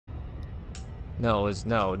No, it was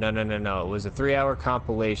no. It was a 3-hour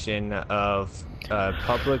compilation of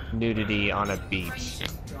public nudity on a beach.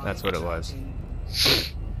 That's what it was.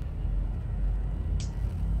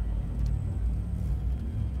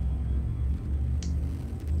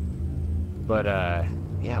 But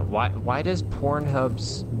yeah, why does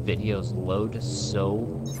Pornhub's videos load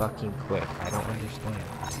so fucking quick? I don't understand.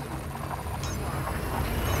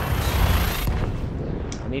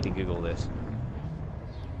 I need to Google this.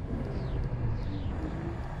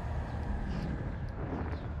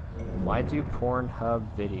 Why do Pornhub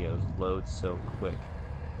videos load so quick?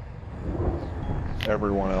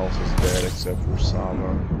 Everyone else is dead except for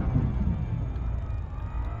Saba.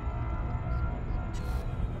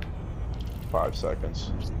 Five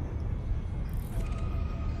seconds.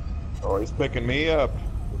 Oh, he's picking me up.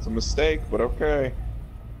 It's a mistake, but okay.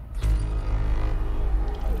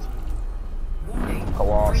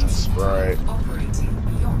 Colossus spray. Operating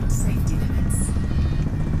beyond safety limits.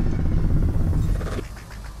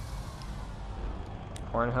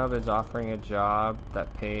 Pornhub is offering a job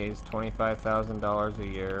that pays $25,000 a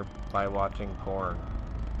year by watching porn.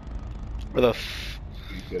 Where the Are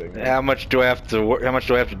you kidding me? how much do I have to? How much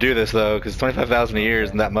do I have to do this though? Because 25,000 a year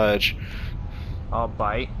isn't that much. I'll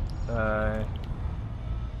bite. I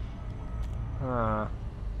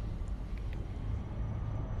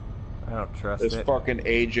don't trust This it. fucking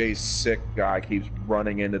AJ sick guy keeps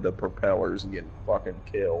running into the propellers and getting fucking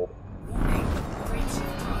killed.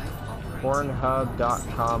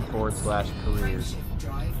 Pornhub.com/careers.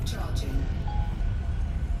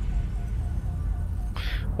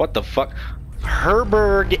 What the fuck?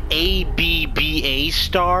 Herberg ABBA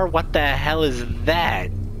star? What the hell is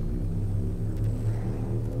that?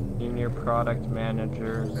 Senior product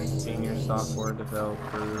manager, senior software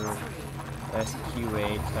developer,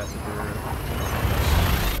 SQA tester.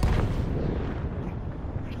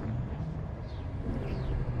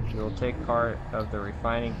 You will take part of the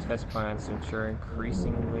refining test plans to ensure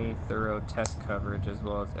increasingly thorough test coverage as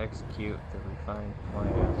well as execute the refined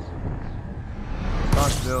plans.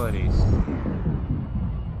 Responsibilities.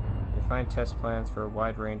 Refine test plans for a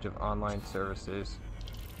wide range of online services.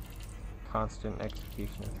 Constant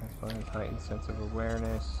execution of test plans, heightened sense of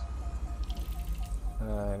awareness,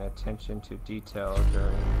 and attention to detail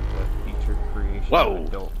during the feature creation of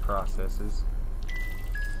adult processes.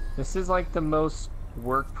 This is like the most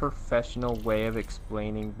work professional way of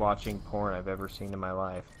explaining watching porn I've ever seen in my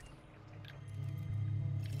life.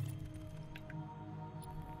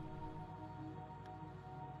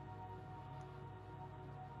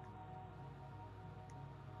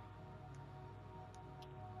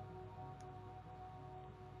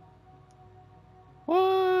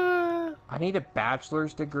 What? I need a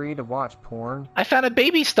bachelor's degree to watch porn. I found a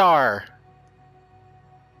baby star.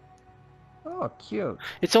 Oh, cute.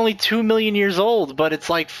 It's only 2 million years old, but it's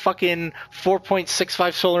like fucking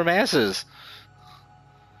 4.65 solar masses.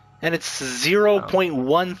 And it's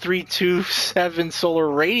 0.1327 solar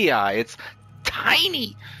radii. It's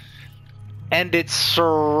tiny. And it's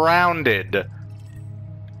surrounded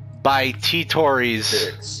by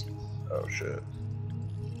T-Tories. Oh shit.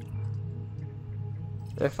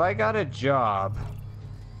 If I got a job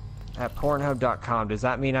at Pornhub.com, does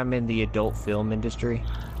that mean I'm in the adult film industry?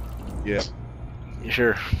 Yeah.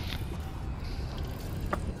 Sure.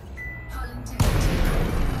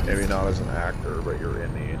 Maybe not as an actor, but you're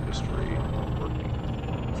in the industry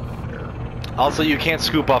working there. Also, you can't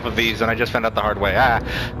scoop off of these, and I just found out the hard way. Ah.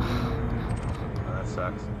 Oh, that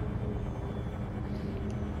sucks.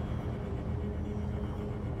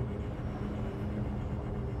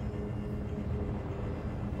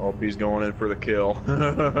 Hope he's going in for the kill.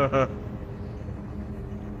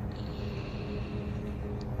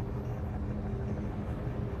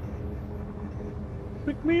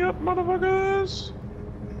 Pick me up, motherfuckers!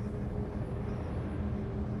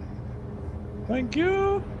 Thank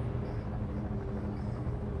you!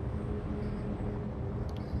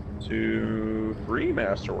 2, 3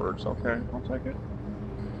 Masterworks, okay, I'll take it.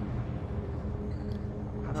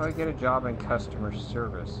 How do I get a job in customer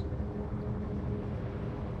service?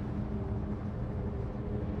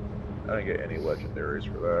 I didn't get any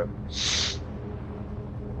legendaries for that.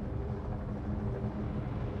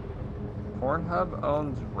 Pornhub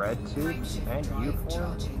owns RedTube and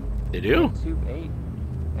YouPorn. They do? RedTube 8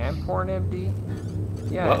 and PornMD.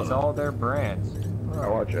 Yeah, it's all their brands. I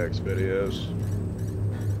watch X videos.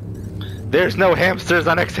 There's no hamsters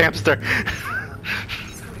on X Hamster.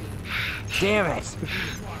 Damn it!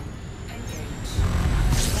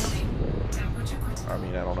 I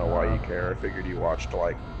mean, I don't know why you care. I figured you watched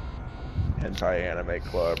like Hentai Anime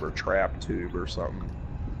Club or Trap Tube or something.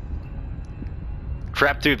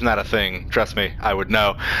 Trap tube's not a thing. Trust me, I would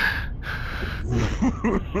know.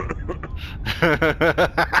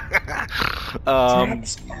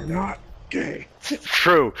 Traps are not gay.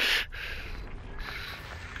 True.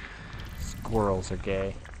 Squirrels are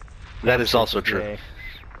gay. That is also Hamsters are true.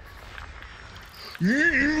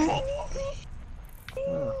 gay.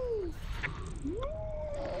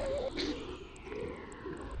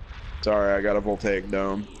 Sorry, I got a voltaic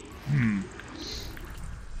dome.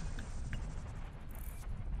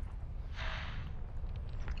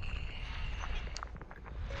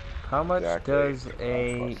 How much Exactly. does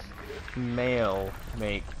a male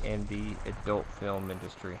make in the adult film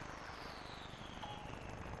industry?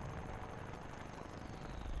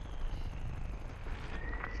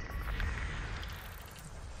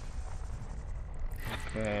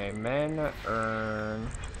 Okay, men earn...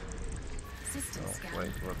 System Oh, scan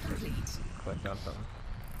wait, whoops. complete. Clicked on something.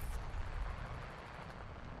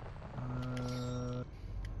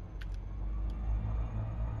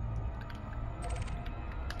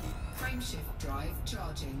 Frameshift drive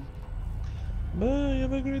charging. Bye,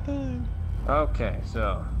 have a great time. Okay,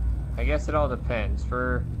 so I guess it all depends.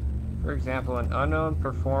 For example, an unknown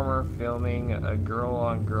performer filming a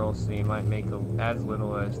girl-on-girl scene might make as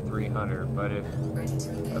little as 300, but if Ready to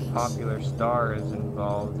a engage. popular star is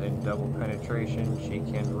involved in double penetration, she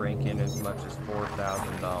can rake in as much as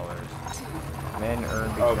 $4,000. Men earn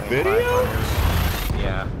A between video? 500.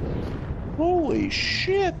 Yeah. Holy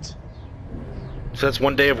shit! So that's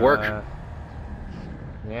one day of work.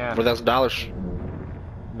 Yeah. $4,000.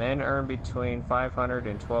 Men earn between $500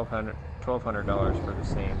 and $1,200 for the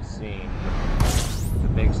same scene. The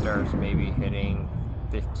big stars may be hitting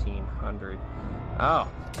 $1,500. Oh,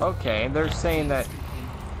 okay. And they're saying that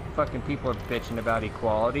fucking people are bitching about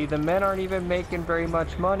equality. The men aren't even making very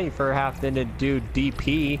much money for having to do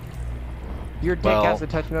DP. Your dick Well- has to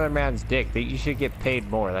touch another man's dick. That you should get paid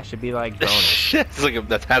more. That should be like bonus. It's like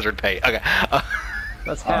that's hazard pay. Okay.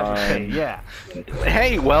 That's hazard pay. Yeah.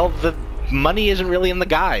 Hey, well, the money isn't really in the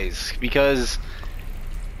guys because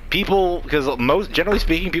generally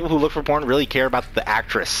speaking, people who look for porn really care about the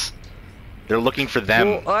actress. They're looking for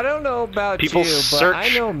them. Well, I don't know about People you, but search I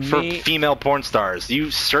know for me. female porn stars.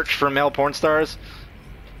 You search for male porn stars?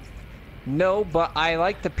 No, but I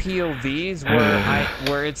like the POVs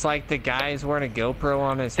where it's like the guy's wearing a GoPro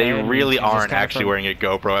on his They head. and really she's just aren't kinda actually from- wearing a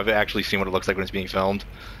GoPro. I've actually seen what it looks like when it's being filmed.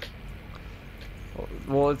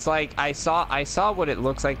 Well, it's like I saw what it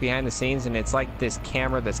looks like behind the scenes, and it's like this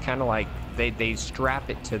camera that's kind of like they strap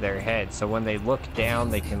it to their head, so when they look down,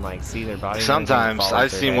 they can like see their body. Sometimes follows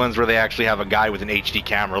I've their seen head. ones where they actually have a guy with an HD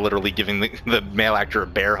camera literally giving the male actor a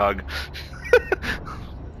bear hug.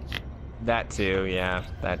 That too, yeah.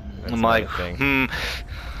 That's I'm like, another thing.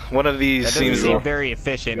 one of these That doesn't seems... seem very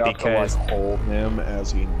efficient You have because to, like, hold him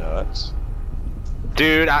as he nuts.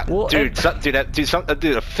 Dude, Well, dude,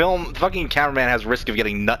 a fucking cameraman has risk of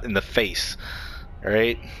getting nut in the face,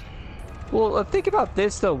 right? well, think about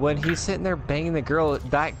this though. When he's sitting there banging the girl,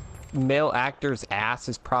 that male actor's ass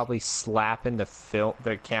is probably slapping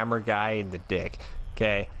the camera guy in the dick.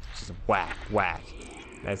 Okay, just whack, whack,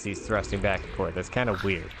 as he's thrusting back and forth. That's kind of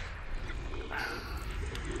weird.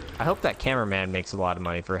 I hope that cameraman makes a lot of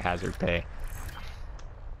money for hazard pay.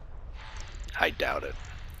 I doubt it.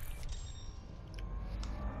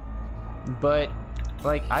 But,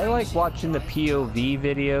 like, I like watching the POV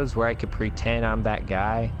videos where I could pretend I'm that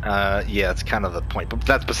guy. Yeah, that's kind of the point, but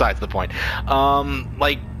that's besides the point.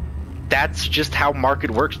 Like, that's just how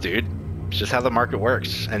market works, dude. It's just how the market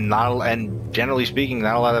works, and generally speaking,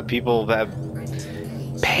 not a lot of people that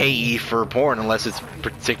pay for porn unless it's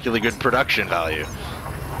particularly good production value.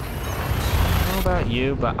 I don't know about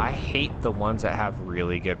you, but I hate the ones that have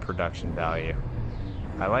really good production value.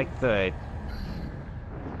 I like the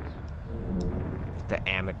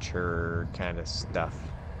amateur kind of stuff.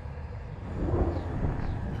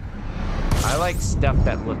 I like stuff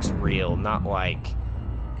that looks real, not like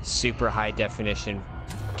super high definition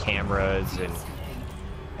cameras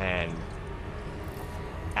and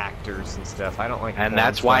actors and stuff. I don't like And porn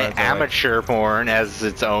that's why stars. I like- amateur porn has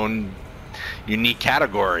its own unique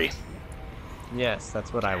category. Yes,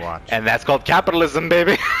 that's what I watch. And that's called capitalism,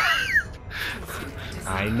 baby.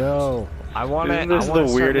 I know. I want to. I Isn't want this to the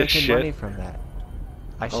start weirdest making shit? money from that.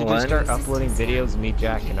 I should Oh, just I start know. uploading videos of me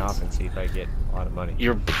jacking off and see if I get a lot of money.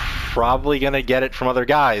 You're probably gonna get it from other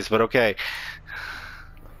guys, but okay.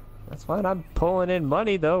 That's fine. I'm pulling in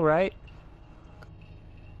money though, right?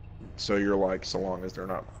 So you're like, so long as they're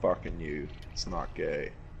not fucking you, it's not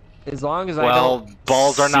gay. As long as I Well, don't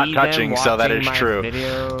balls are not see them touching, so that watching is my true.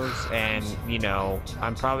 Videos, and you know,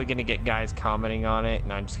 I'm probably gonna get guys commenting on it,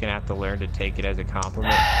 and I'm just gonna have to learn to take it as a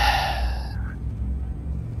compliment.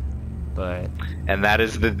 but And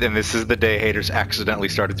this is the day haters accidentally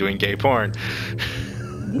started doing gay porn.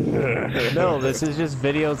 no, this is just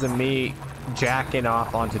videos of me jacking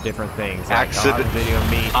off onto different things. Like, I'll have a video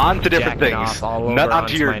of me onto different jacking things, off all over not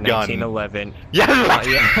onto your my gun. 1911. Yeah.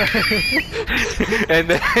 Yeah. And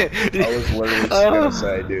then I was literally just gonna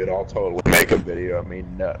say, dude, I'll totally make a video of me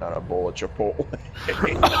nutting on a bowl of Chipotle.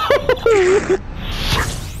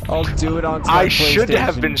 I'll do it on. I should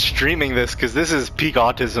have been streaming this because this is peak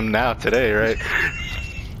autism now today, right?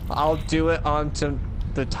 I'll do it onto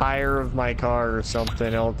the tire of my car or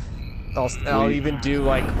something. I'll even do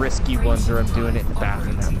like risky ones where I'm doing it in the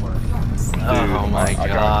bathroom at work. Oh my I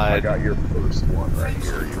god. got your first one right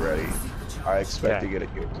here. You ready? I expect to get a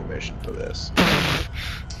good commission for this.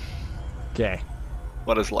 Okay.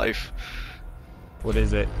 What is life? What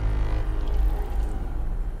is it?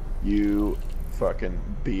 You fucking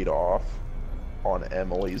beat off on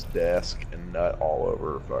Emily's desk and nut all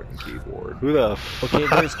over her fucking keyboard. Who the Okay,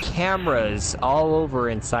 there's cameras all over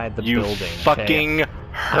inside the you building. fucking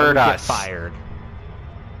heard I would us. Get fired.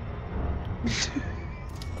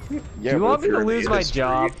 Yeah, Do you but want if me to you're in the lose my industry-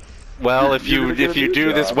 job? Well, if You're you gonna get a new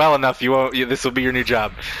do this job. well enough, you won't. This will be your new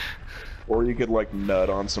job. Or you could like nut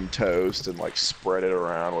on some toast and like spread it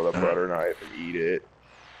around with a butter knife and eat it.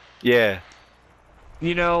 Yeah.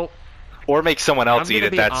 You know, Or make someone else I'm eat gonna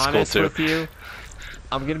it. be That's cool honest too. with you.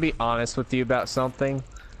 I'm gonna be honest with you about something.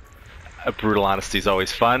 Brutal honesty is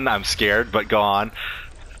always fun. I'm scared, but go on.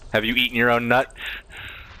 Have you eaten your own nut?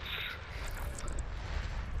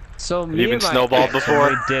 So you me been and my snowballed ex, before? when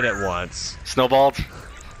we did it once. Snowballed?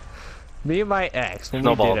 Me and my ex, when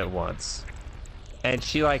Snowballed. we did it once, and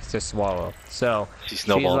she likes to swallow. So She she's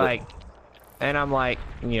snowballed it. like, and I'm like,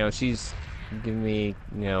 you know, she's giving me,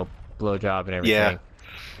 you know, blowjob and everything. Yeah.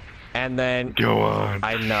 And then Go on.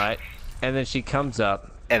 I nut, and then she comes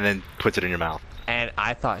up, And then puts it in your mouth. and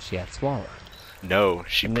I thought she had swallowed. No,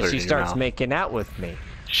 she And put then it she in your starts mouth. making out with me,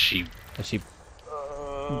 She. and she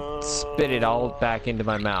spit it all back into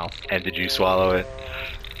my mouth. And did you swallow it?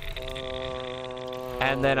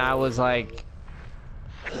 And then I was like,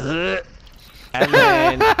 and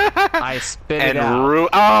then I spit it out.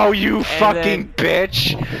 Oh, you fucking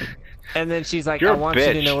bitch! And then she's like, You're I a want you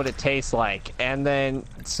to bitch. know what it tastes like. And then,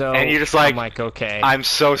 so And you're just like, I'm like, okay. I'm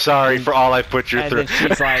so sorry for all I've put you and through. then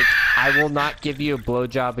she's like, I will not give you a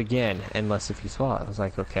blowjob again unless if you swallow it. I was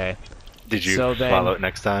like, okay. Did you so then- swallow it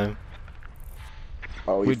next time?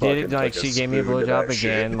 Oh, you We did it, fucking like, took a she gave me a spoon to blowjob that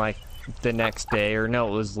shit. again, like, the next day. Or no,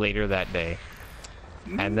 it was later that day.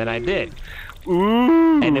 And then I did.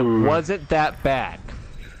 Ooh. And it wasn't that bad.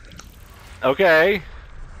 Okay.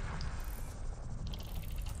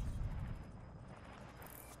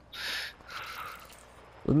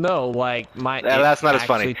 No, like, That's not as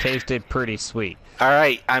funny. It actually tasted pretty sweet. All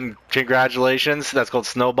right. Congratulations. That's called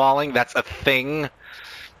snowballing. That's a thing.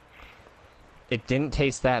 It didn't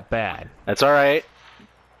taste that bad. That's all right.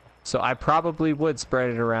 So I probably would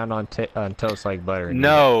spread it around on toast like butter. and eat it.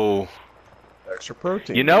 No. Extra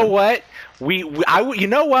protein. You know man. what? You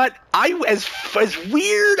know what? As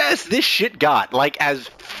weird as this shit got, like as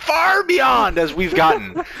far beyond as we've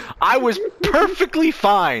gotten, I was perfectly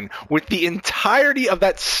fine with the entirety of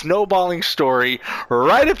that snowballing story,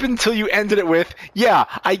 right up until you ended it with, yeah,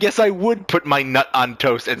 I guess I would put my nut on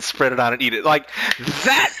toast and spread it on and eat it. Like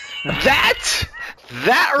that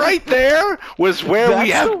right there was where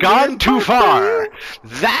we That's the have gone weird too part for far. you?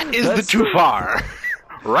 That is That's the too the- far.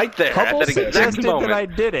 Right there, at Hubble that exact suggested moment. that I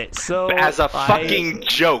did it, so As a fucking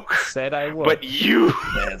joke. said I would. But you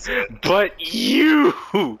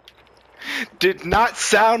did not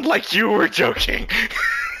sound like you were joking.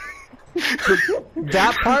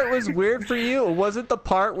 That part was weird for you. Was it the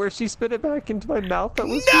part where she spit it back into my mouth that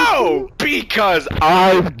was No, because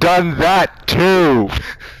I've done that too.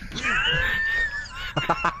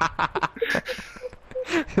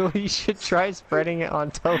 weird for you? You should try spreading it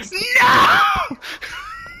on toast. No!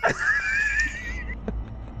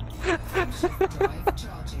 Drive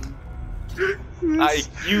charging.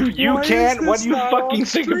 You Why can't. is What this do you not fucking on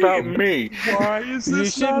think stream? about me? Why is You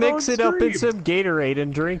this should not mix on it up in stream? some Gatorade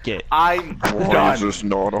and drink it. I'm Why is done this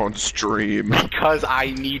not on stream? because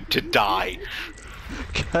I need to die.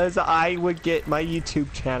 Cause I would get my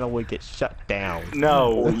YouTube channel would get shut down. Or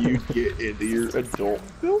No. you get into your adult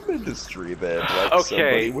film industry then, like Okay.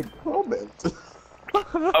 somebody would comment.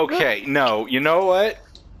 Okay. No. You know what?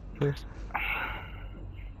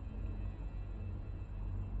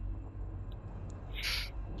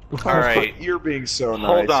 All right. You're being so nice.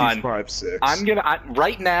 Hold on. He's 5'6".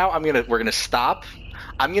 Right now. We're gonna stop.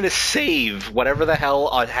 I'm gonna save whatever the hell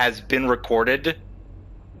has been recorded,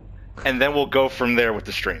 and then we'll go from there with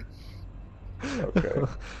the stream. Okay.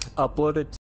 Upload it